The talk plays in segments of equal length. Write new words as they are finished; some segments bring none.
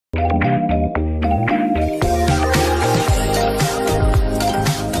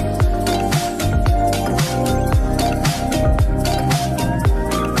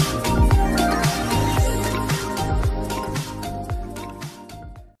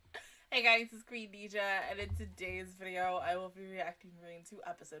Hey guys, it's Queendija, and in today's video, I will be reacting to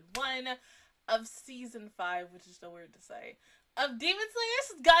episode 1 of season 5, which is so weird to say, of Demon Slayer.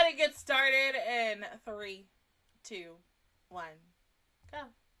 So gotta get started in 3, 2, 1, go.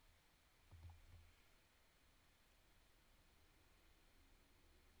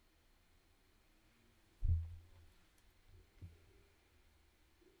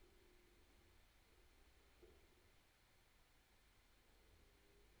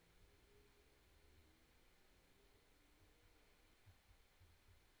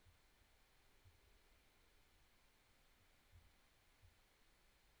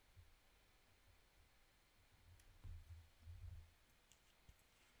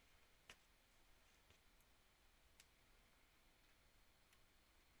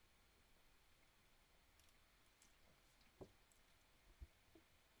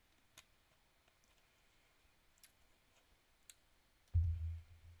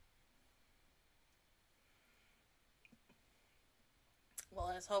 Well,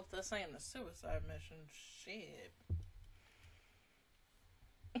 let's hope this ain't a suicide mission. Shit.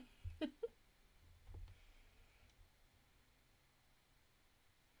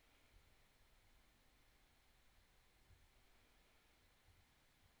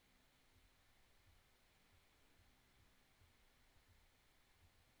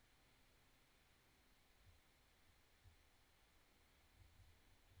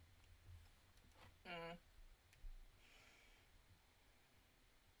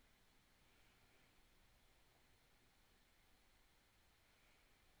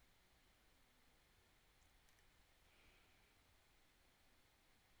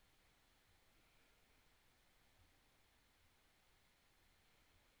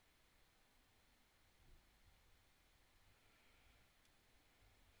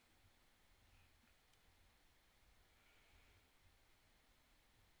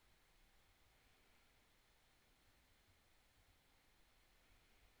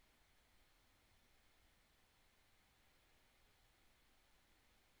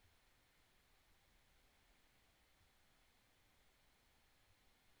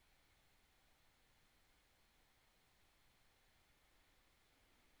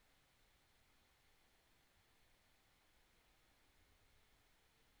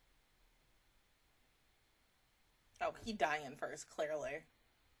 Oh, he dying first, clearly.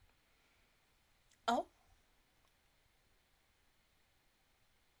 Oh.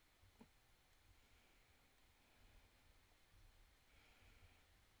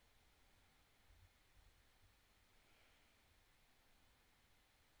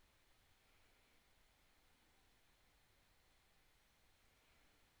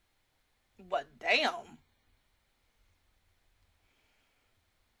 What, damn?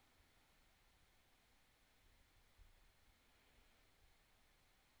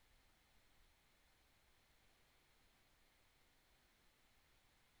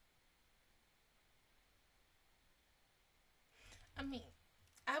 I mean,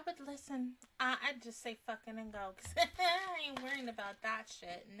 I would listen. I'd just say fucking and go. Cause I ain't worrying about that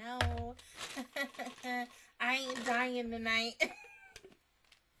shit. No. I ain't dying tonight.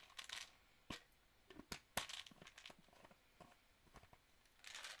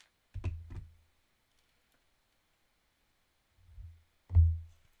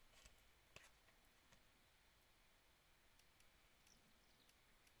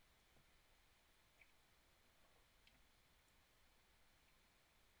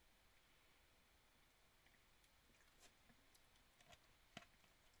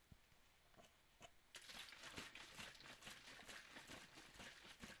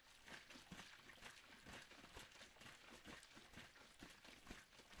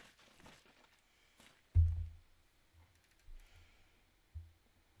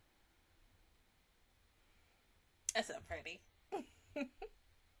 That's so pretty.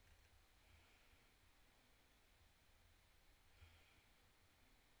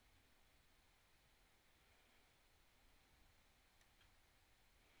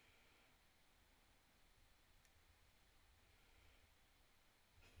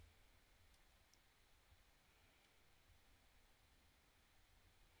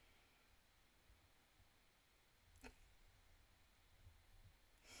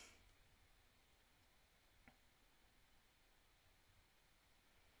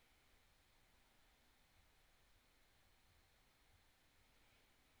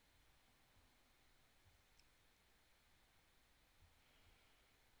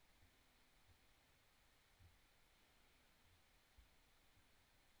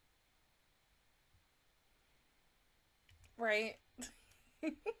 Right.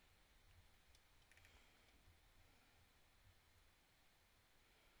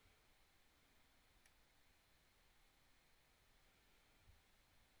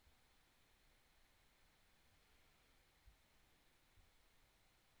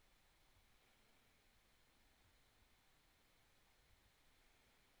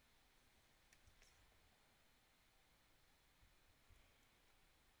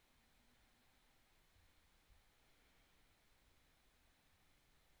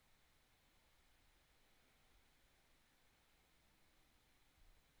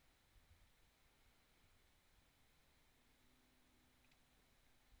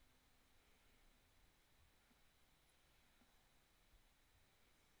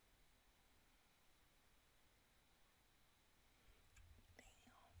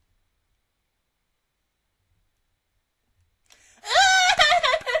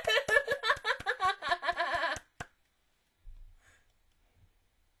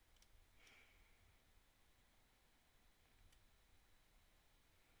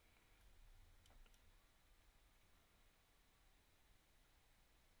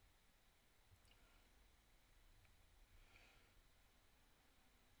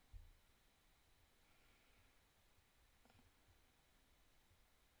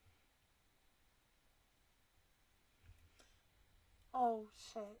 Oh,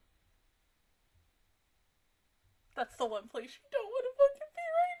 shit. That's the one place you don't want to fucking be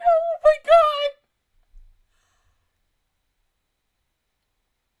right now. Oh my god!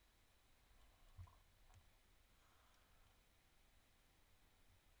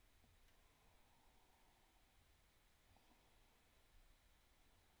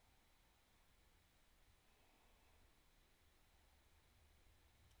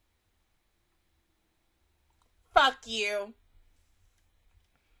 Fuck you.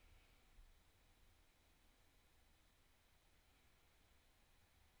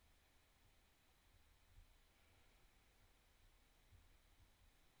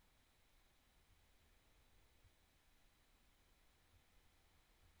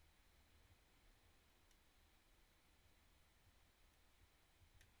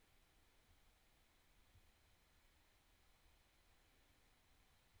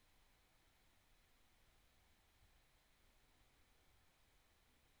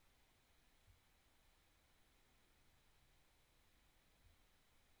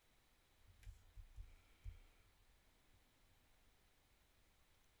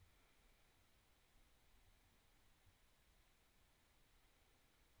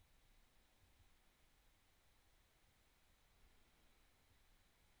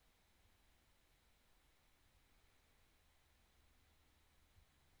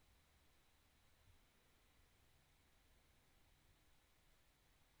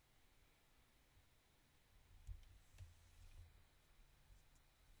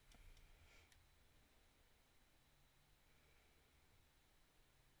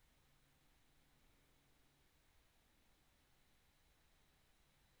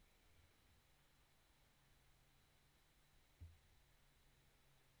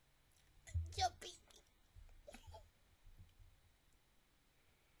 Yuppie.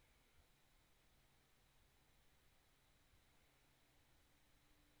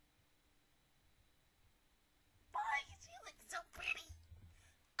 Why? She looks so pretty.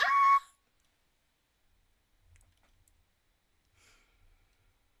 Ah!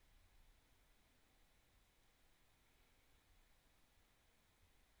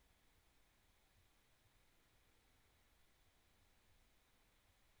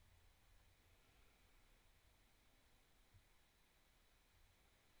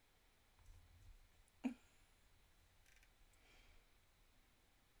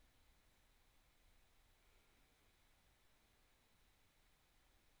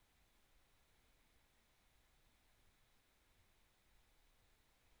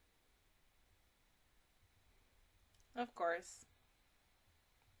 Of course.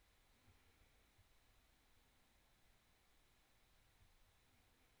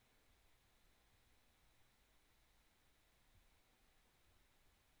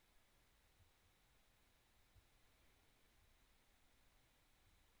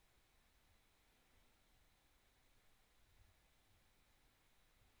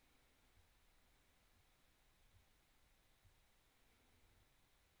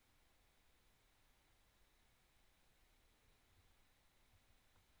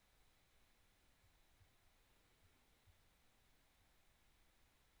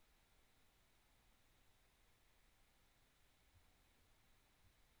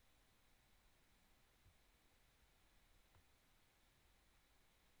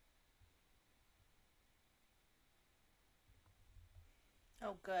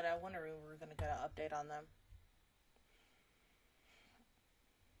 Oh, good. I wonder if we're gonna get an update on them.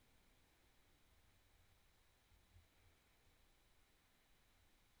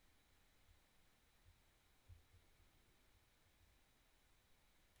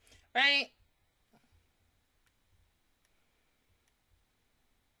 Right?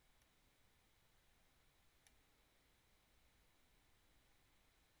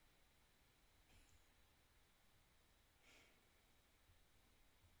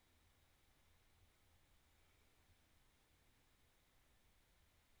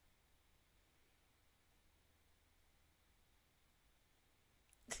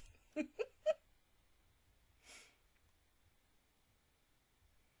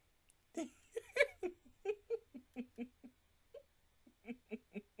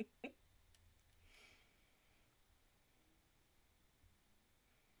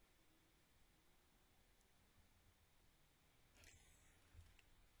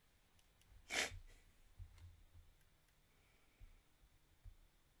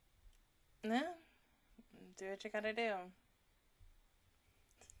 No. Do what you gotta do.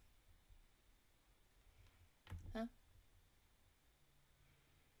 Huh?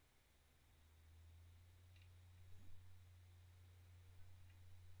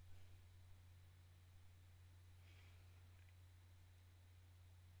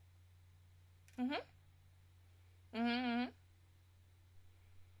 Mm-hmm. Mm-hmm.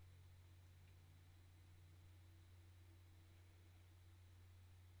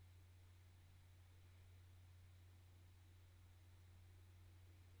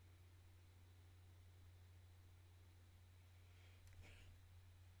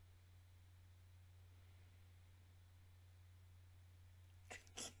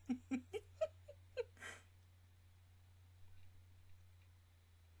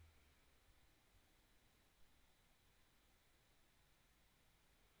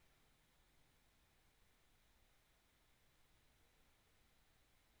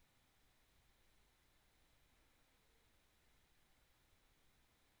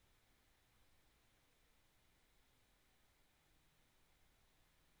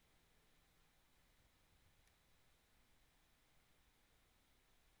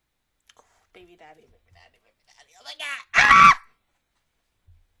 Baby daddy, baby daddy, baby daddy. Oh my god! Ah!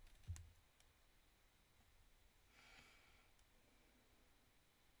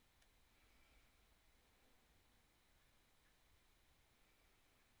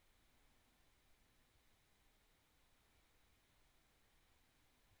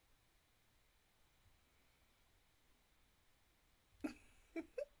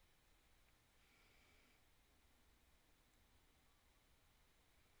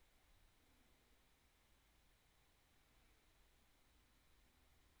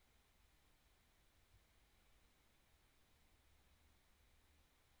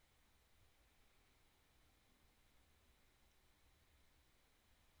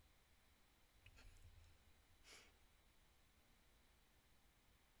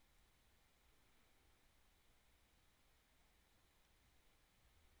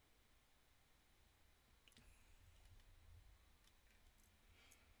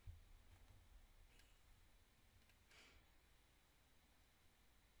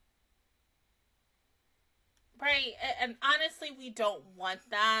 Right, and honestly, we don't want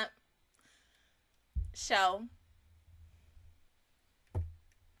that show.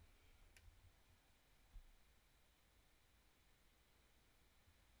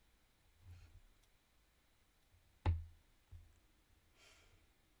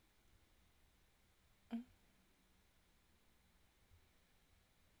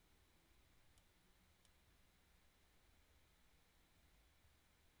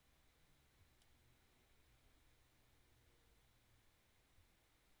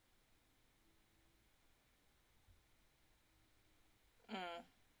 Mm,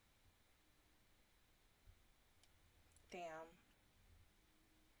 damn.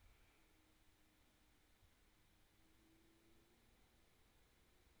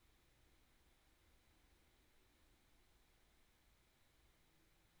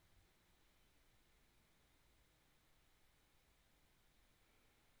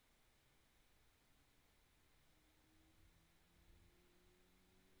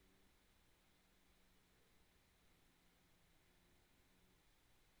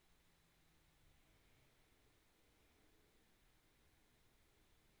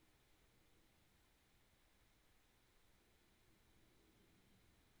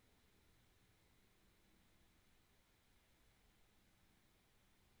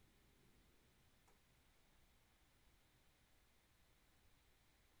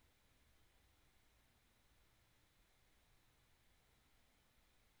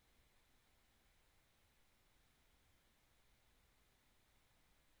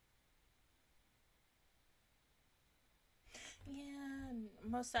 Yeah,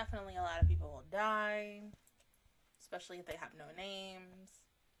 most definitely a lot of people will die, especially if they have no names.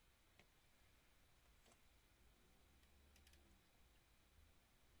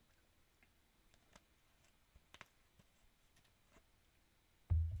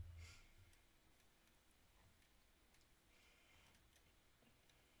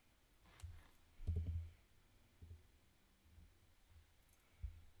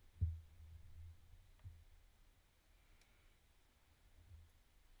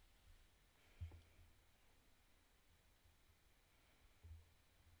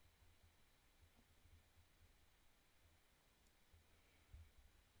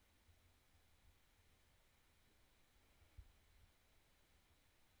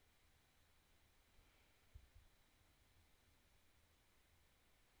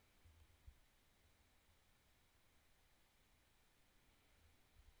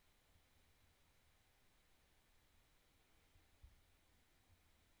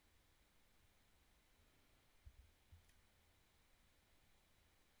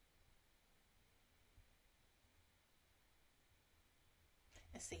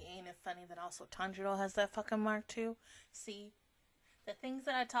 And see, ain't it funny that also Tanjiro has that fucking mark too? See, The things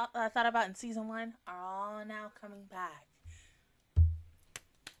that I thought about in season 1 are all now coming back.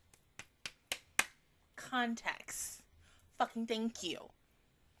 Context. Fucking thank you.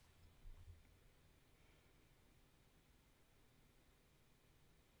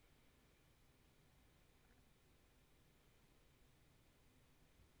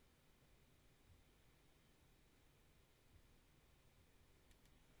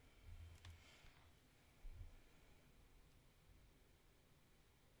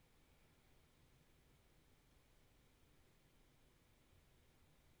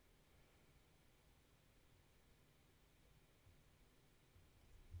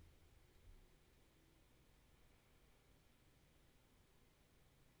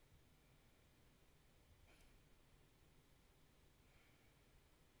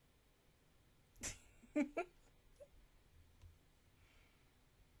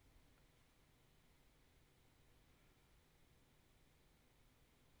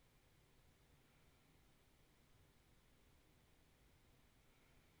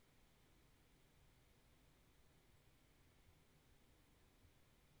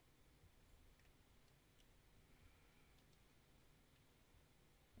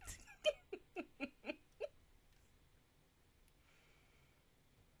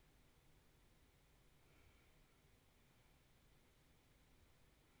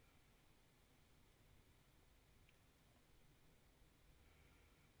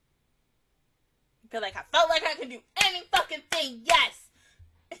 Feel like I felt like I could do any fucking thing. Yes.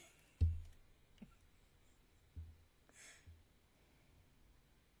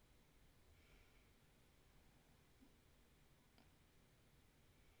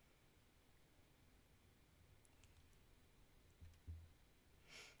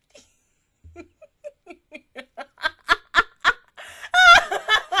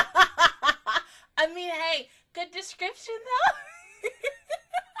 I mean, hey, good description though.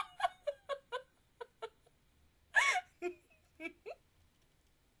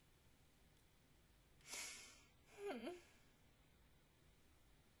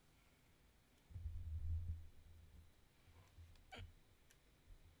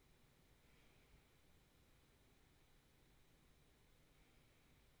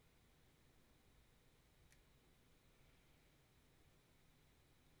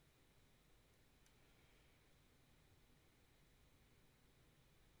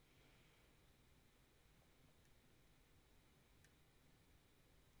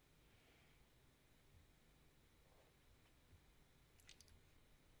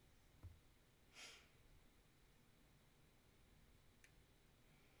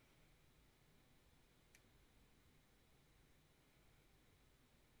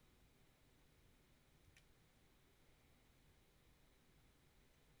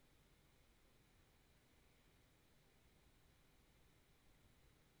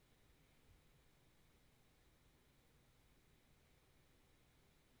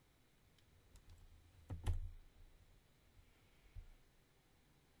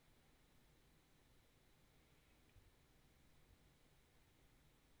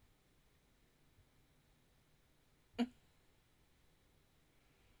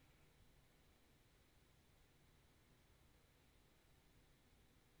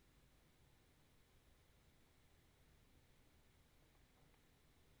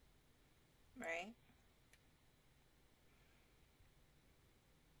 Right.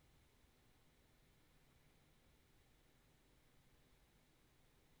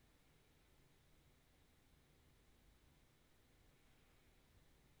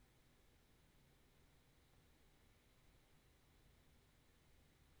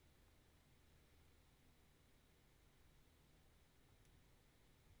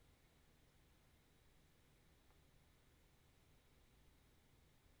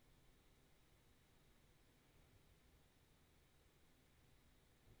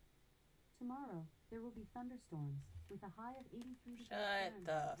 Tomorrow, there will be thunderstorms with a high of 83 degrees Shut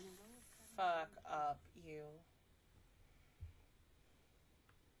the fuck up, you.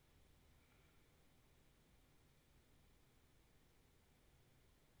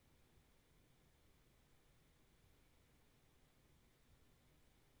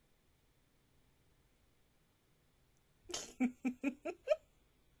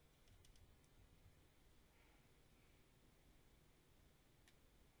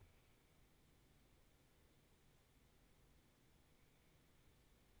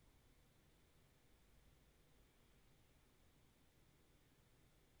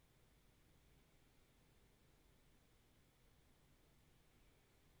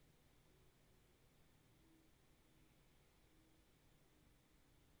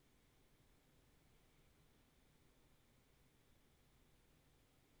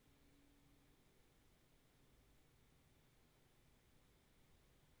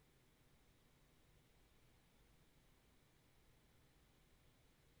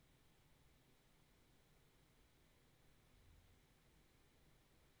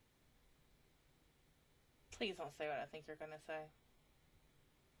 Please don't say what I think you're gonna say.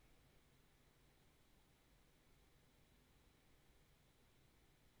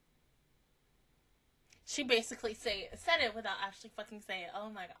 She basically said it without actually fucking saying it. Oh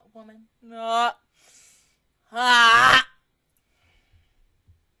my god, woman. No. Ah!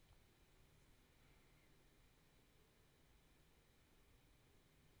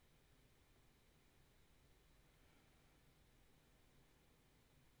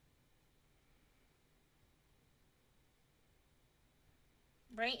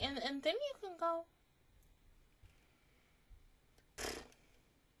 Right, and then you can go.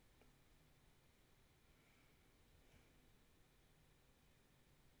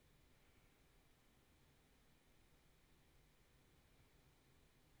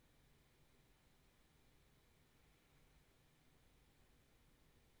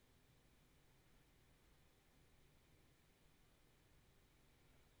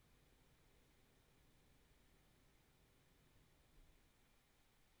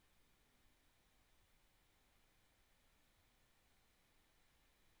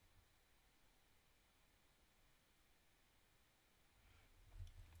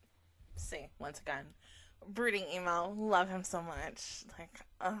 See, once again, brooding emo. Love him so much. Like,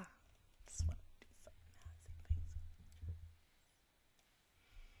 just want to do some nasty things.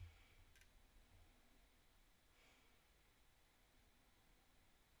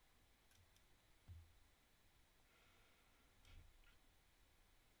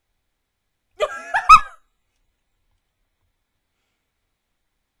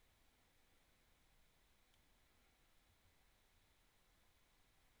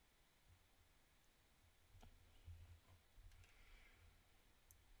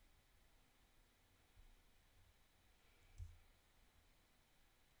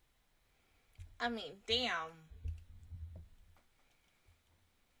 I mean, damn.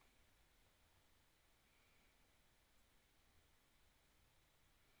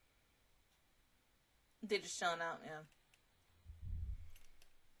 They just showing out, yeah.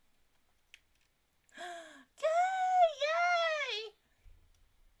 Yay!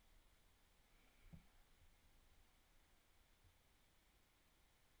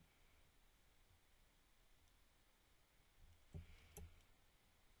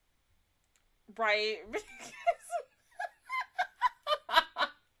 Right.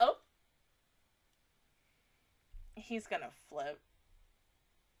 Oh. He's gonna flip.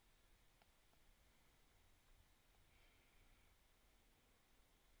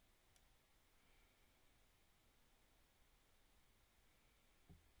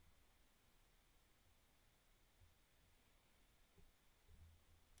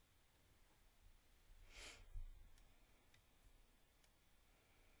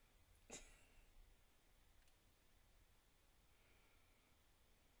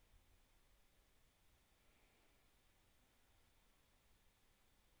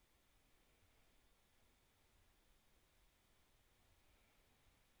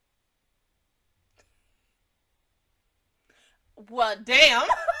 Well, damn.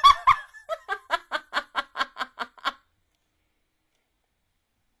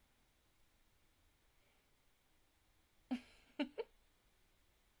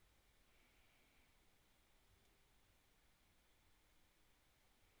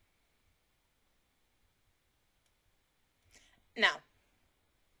 No.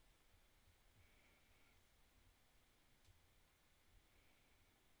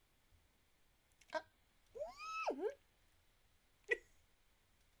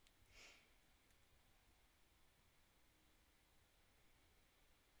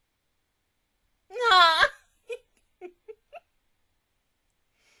 Nah.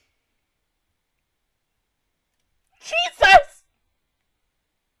 Jesus!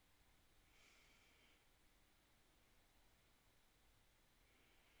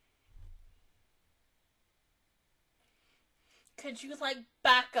 Could you, like,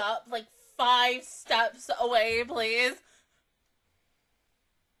 back up, like, 5 steps away, please?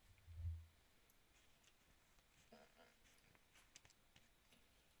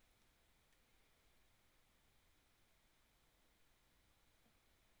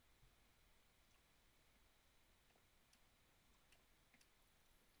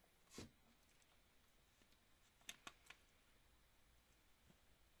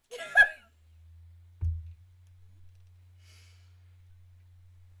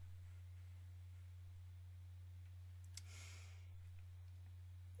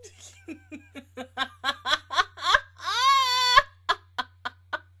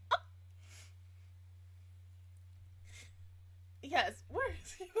 Yes, where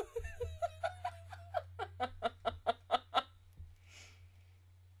is he?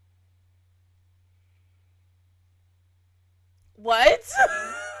 What?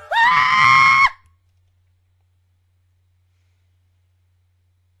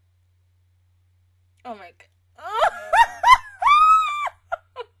 Oh my god.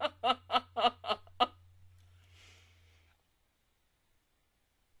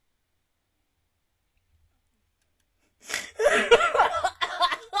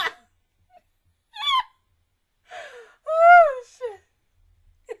 Oh shit.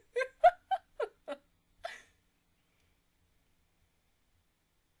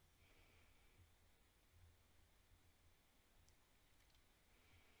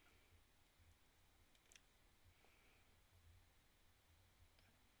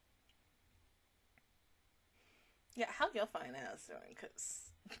 Yeah, how your fine ass doing?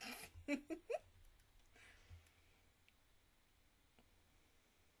 Cause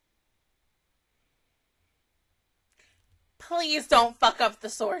please don't fuck up the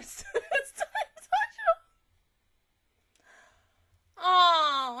source. It's time to touch him.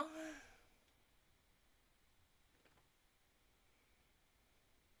 Oh.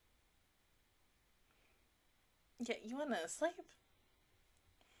 Yeah, you wanna sleep?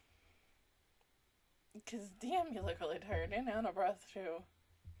 Cause damn, you look really tired and out of breath too.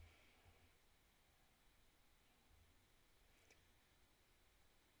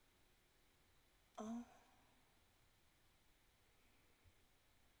 Oh.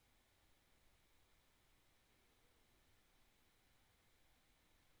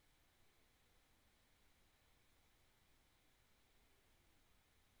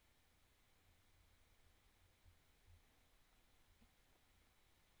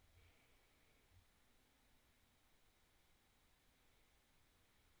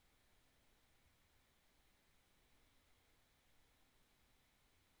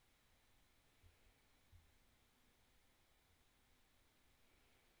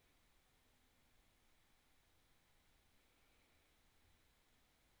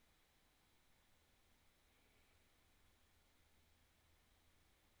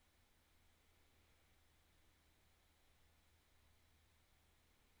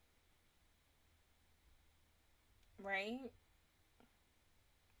 Right?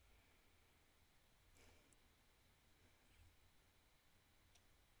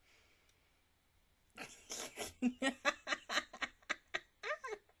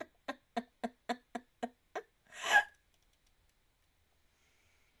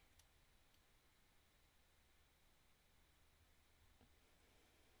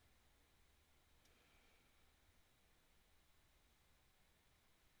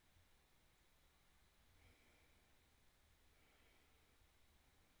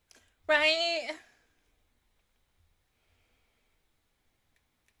 Right?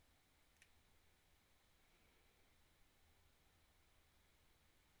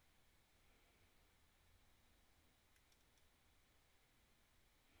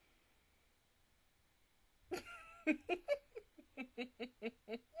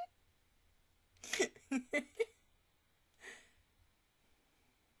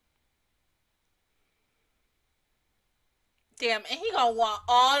 Damn, and he gonna walk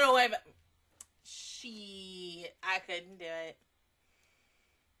all the way back. Shit, I couldn't do it.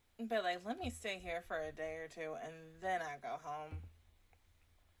 But like, let me stay here for a day or two and then I go home.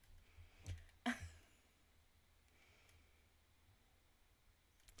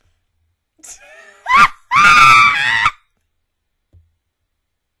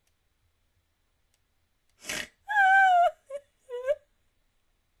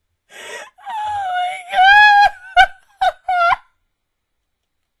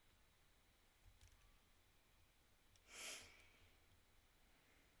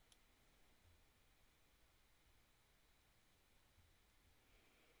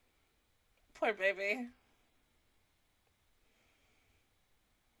 Poor baby.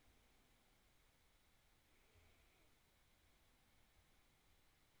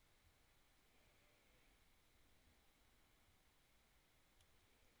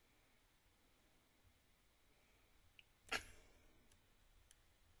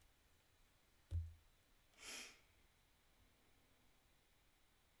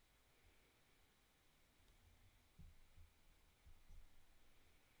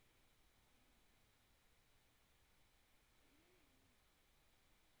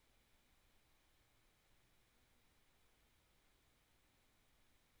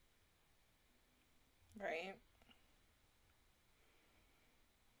 Right?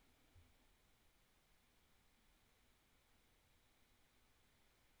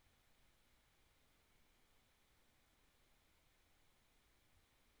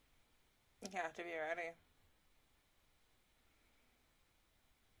 You have to be ready.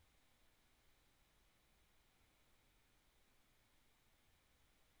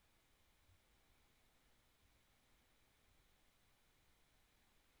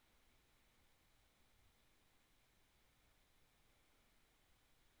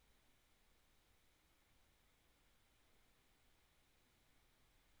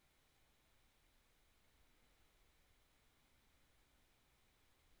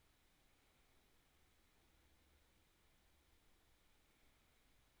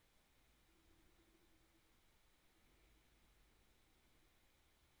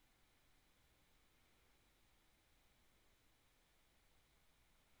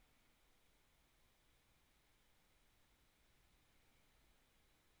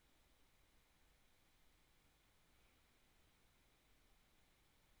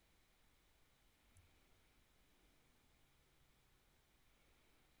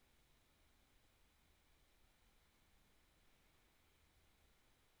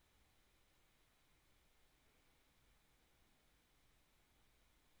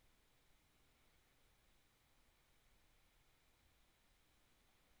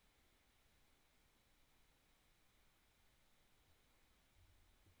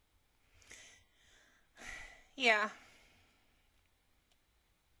 Yeah.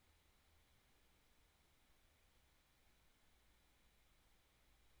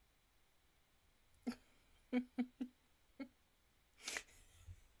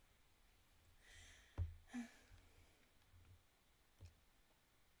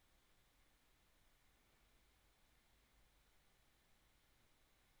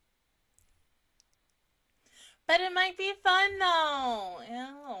 But it might be fun though.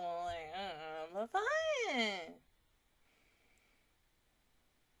 Yeah, but fun.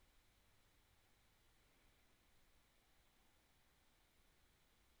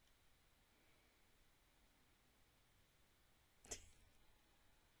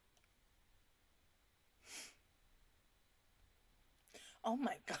 Oh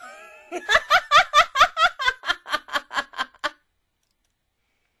my god.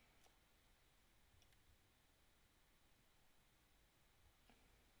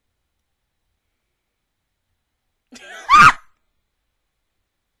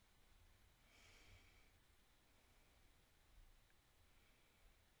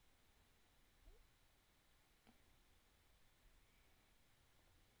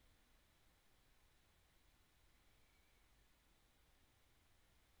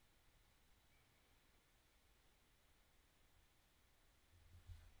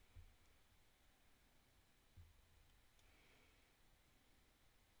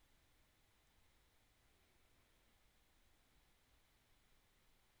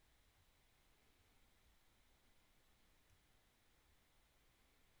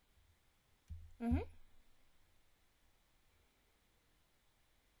 Mhm.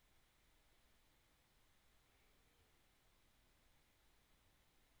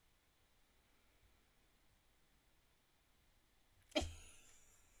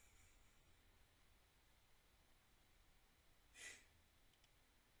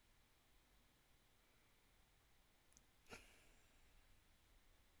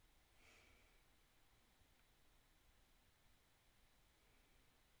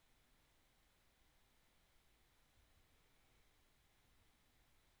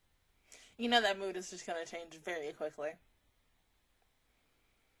 You know that mood is just gonna change very quickly.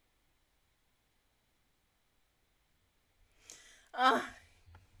 Uh,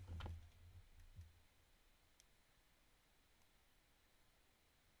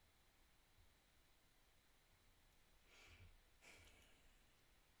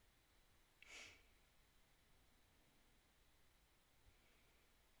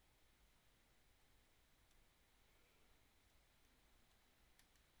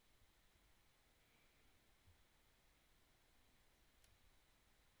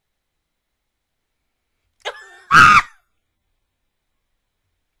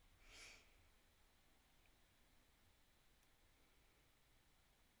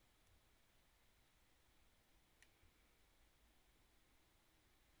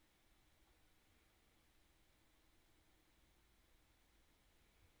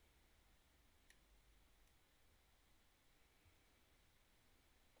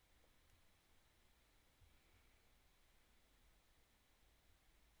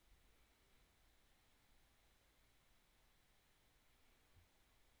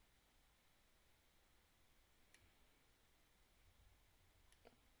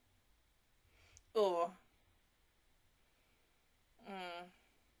 ooh. Mm.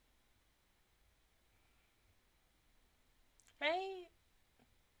 Right?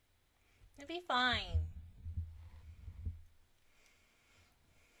 It'd be fine.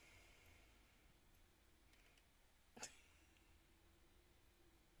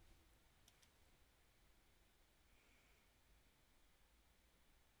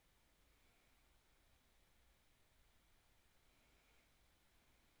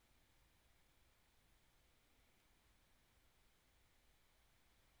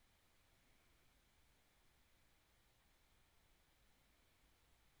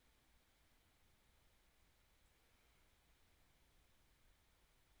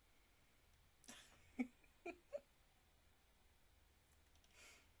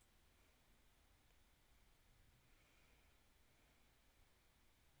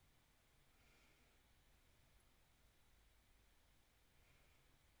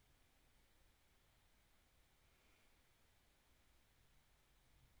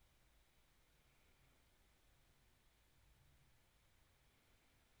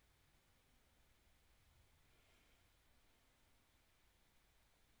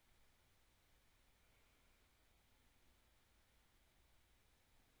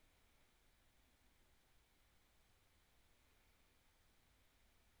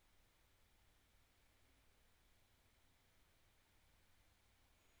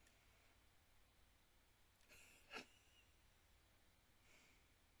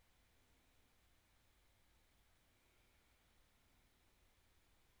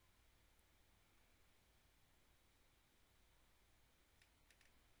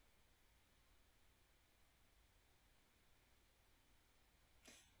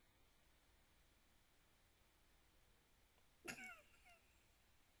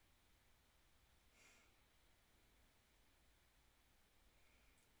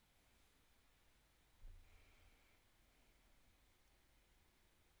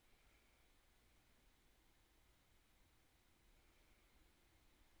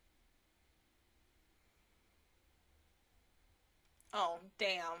 Oh,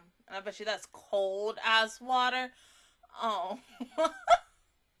 damn. And I bet you that's cold as water. Oh.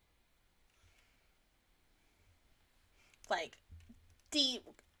 Like, deep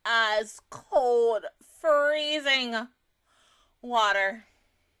as cold, freezing water.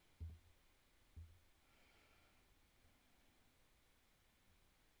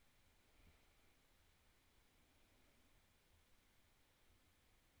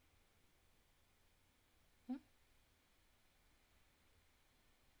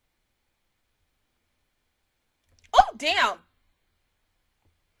 Oh, damn.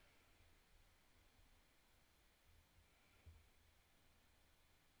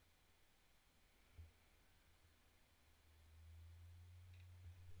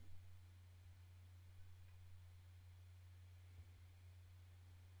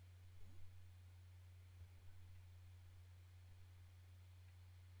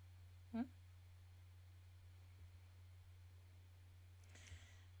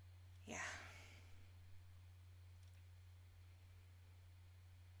 Yeah.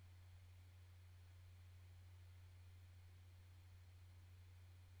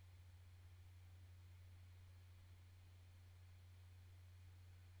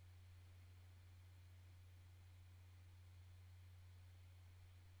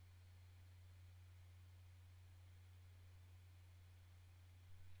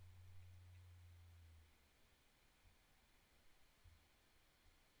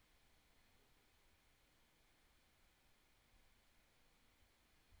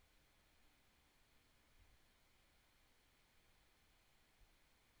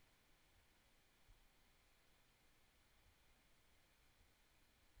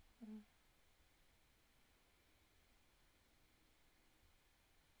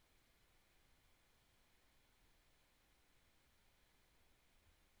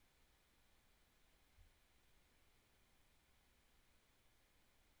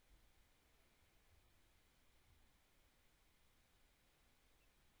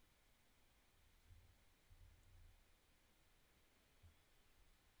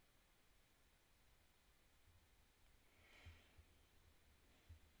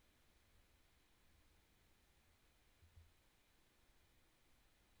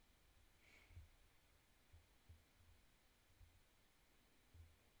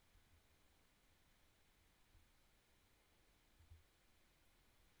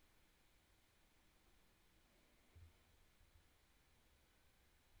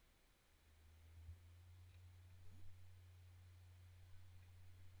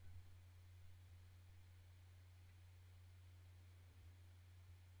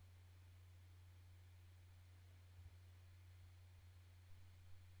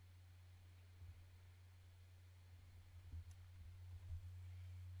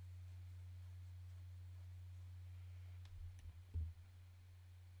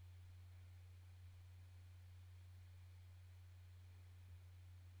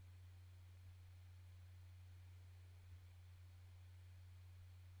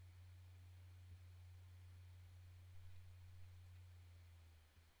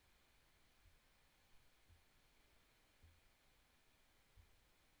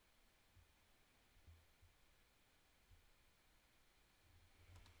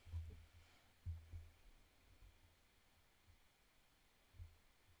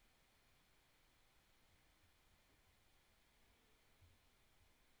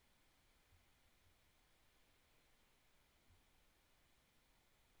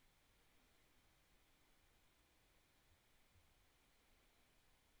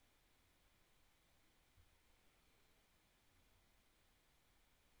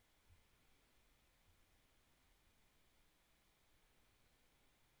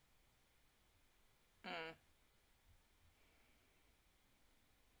 Mm.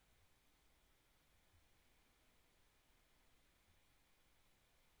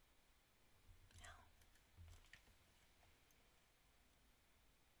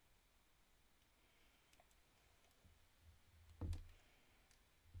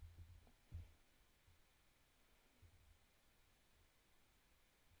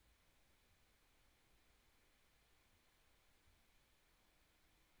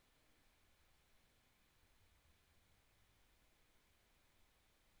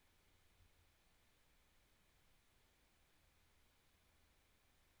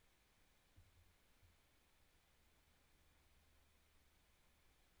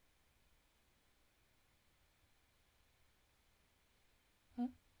 Hmm?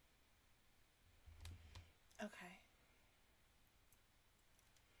 Okay.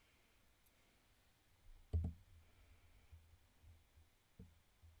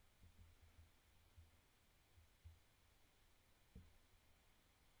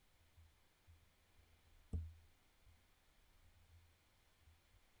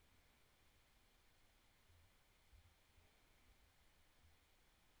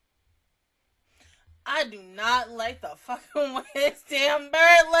 I do not like the fucking way this damn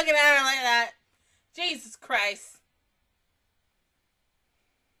bird looking at her like that. Jesus Christ.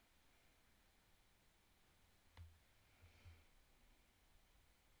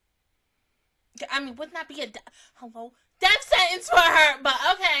 I mean, wouldn't that be a death sentence for her? But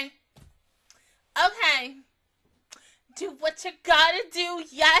okay. Okay. Do what you gotta do,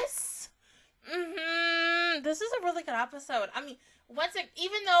 yes. This is a really good episode. I mean,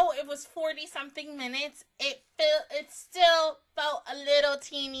 even though it was 40-something minutes, it still felt a little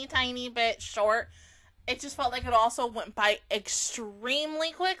teeny tiny bit short. It just felt like it also went by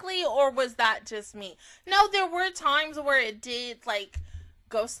extremely quickly, or was that just me? No, there were times where it did, like,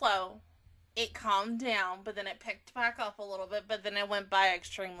 go slow. It calmed down, but then it picked back up a little bit, but then it went by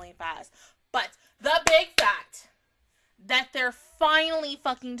extremely fast. But the big fact that they're finally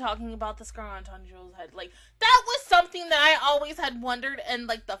fucking talking about the scar on Tanjiro's head, like, that was something that I always had wondered in,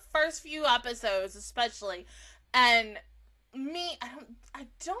 like, the first few episodes, especially. And I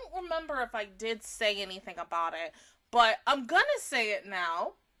don't remember if I did say anything about it, but I'm gonna say it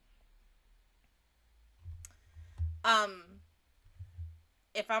now.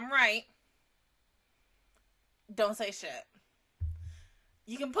 If I'm right, don't say shit.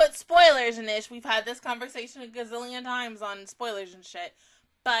 You can put spoilers in this. We've had this conversation a gazillion times on spoilers and shit.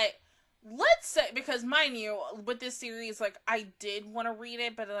 But let's say, because mind you, with this series, like, I did want to read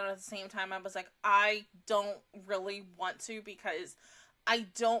it, but then at the same time, I was like, I don't really want to, because I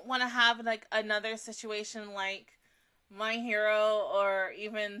don't want to have, like, another situation like My Hero or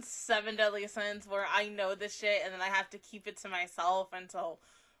even Seven Deadly Sins where I know this shit and then I have to keep it to myself until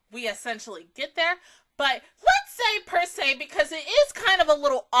we essentially get there. But let's say, per se, because it is kind of a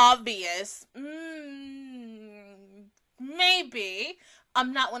little obvious, maybe,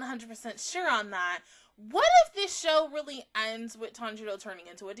 I'm not 100% sure on that. What if this show really ends with Tanjiro turning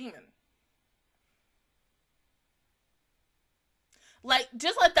into a demon? Like,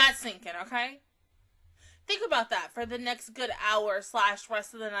 just let that sink in, okay? Think about that for the next good hour /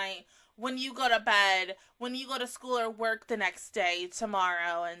 rest of the night, when you go to bed, when you go to school or work the next day,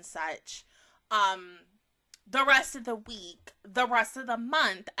 tomorrow and such. The rest of the week, the rest of the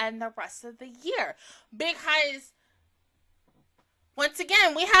month, and the rest of the year. Because, once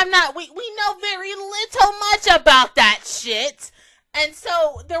again, we know very little much about that shit. And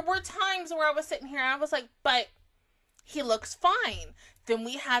so, there were times where I was sitting here and I was like, but he looks fine. Then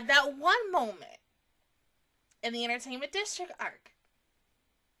we had that one moment in the Entertainment District arc.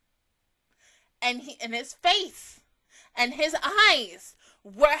 And his face and his eyes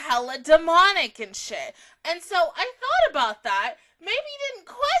were hella demonic and shit. And so I thought about that. Maybe didn't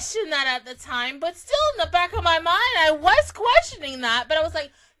question that at the time, but still in the back of my mind, I was questioning that. But I was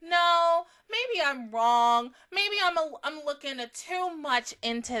like, no, maybe I'm wrong. Maybe I'm looking too much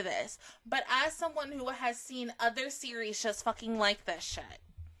into this. But as someone who has seen other series just fucking like this shit.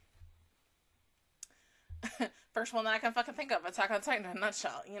 First one that I can fucking think of, Attack on Titan in a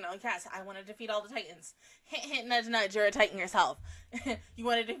nutshell. You know, yes, I want to defeat all the Titans. Hint, hint, nudge, nudge, you're a Titan yourself. You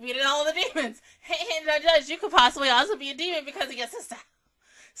want to defeat all the demons. Hint, hint, nudge, nudge, you could possibly also be a demon because of your sister.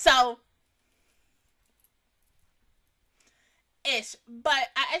 So, ish. But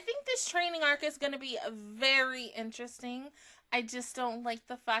I think this training arc is going to be very interesting. I just don't like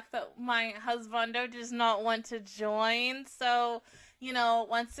the fact that my husbando does not want to join. So, you know,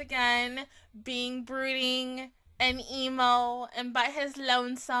 once again, being brooding and emo and by his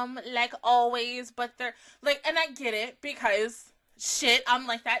lonesome, like always. But they're like, and I get it because shit, I'm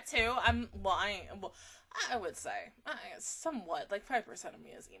like that too. I would say somewhat, like 5% of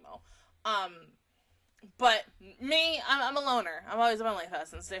me is emo. But me, I'm a loner. I've always been like that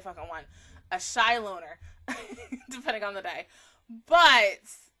since day fucking one. A shy loner, depending on the day. But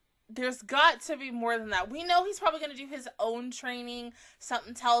there's got to be more than that. We know he's probably going to do his own training.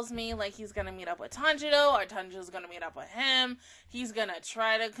 Something tells me, like, he's going to meet up with Tanjiro, or Tanjiro's going to meet up with him. He's going to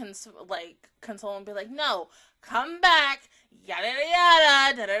try to, console and be like, no, come back, yada,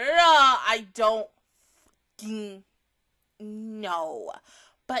 yada, da, da, da, da. I don't know.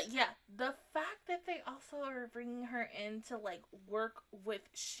 But, yeah, the fact that they also are bringing her in to, like, work with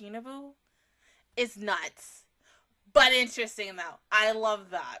Shinobu is nuts. But interesting, though. I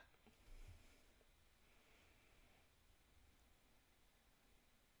love that.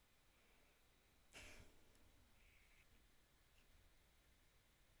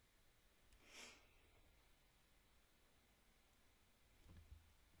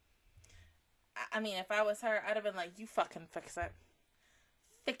 I mean, if I was her, I'd have been like, you fucking fix it.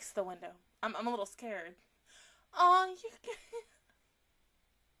 Fix the window. I'm a little scared. Oh,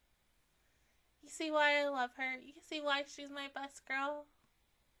 you see why I love her? You see why she's my best girl?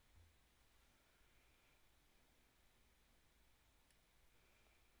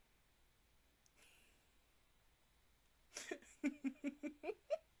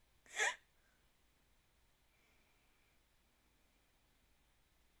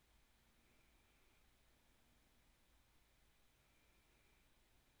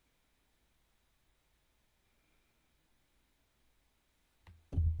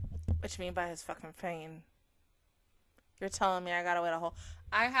 What you mean by his fucking pain? You're telling me I gotta wait a whole...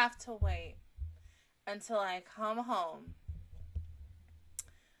 I have to wait until I come home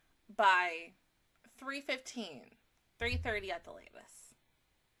by 3:15, 3:30 at the latest,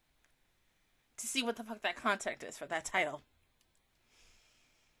 to see what the fuck that contact is for that title.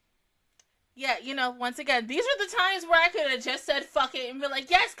 Yeah, you know, once again, these are the times where I could have just said fuck it and be like,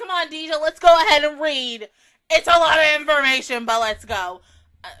 yes, come on, Deja, let's go ahead and read. It's a lot of information, but let's go.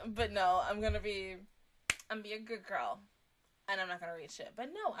 But no, I'm gonna be a good girl, and I'm not gonna read shit. But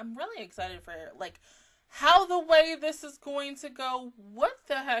no, I'm really excited for, like, how the way this is going to go, what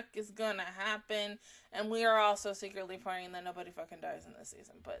the heck is gonna happen, and we are also secretly praying that nobody fucking dies in this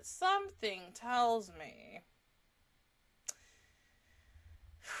season. But something tells me...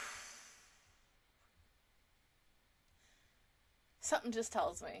 something just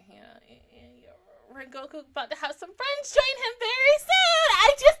tells me, you know, Rengoku about to have some friends join him very soon.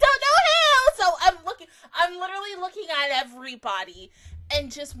 I just don't know how. So I'm literally looking at everybody and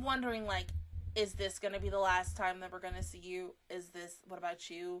just wondering, like, is this going to be the last time that we're going to see you? Is this, what about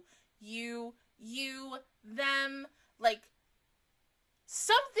you? You, them, like,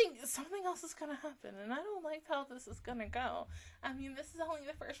 something else is going to happen. And I don't like how this is going to go. I mean, this is only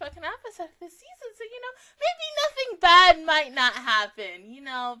the first fucking episode of this season. So, you know, maybe nothing bad might not happen, you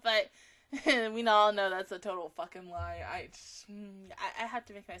know, but we all know that's a total fucking lie. I have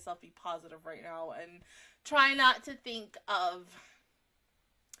to make myself be positive right now and try not to think of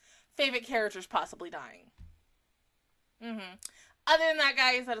favorite characters possibly dying. Other than that,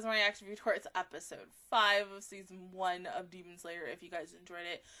 guys, that is my reaction review towards episode 5 of season 1 of Demon Slayer. If you guys enjoyed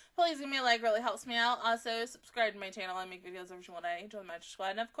it, please give me a like, really helps me out. Also, subscribe to my channel. I make videos every single day. Join my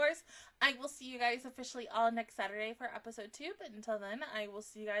squad. And of course, I will see you guys officially all next Saturday for episode 2. But until then, I will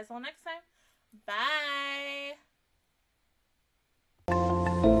see you guys all next time. Bye!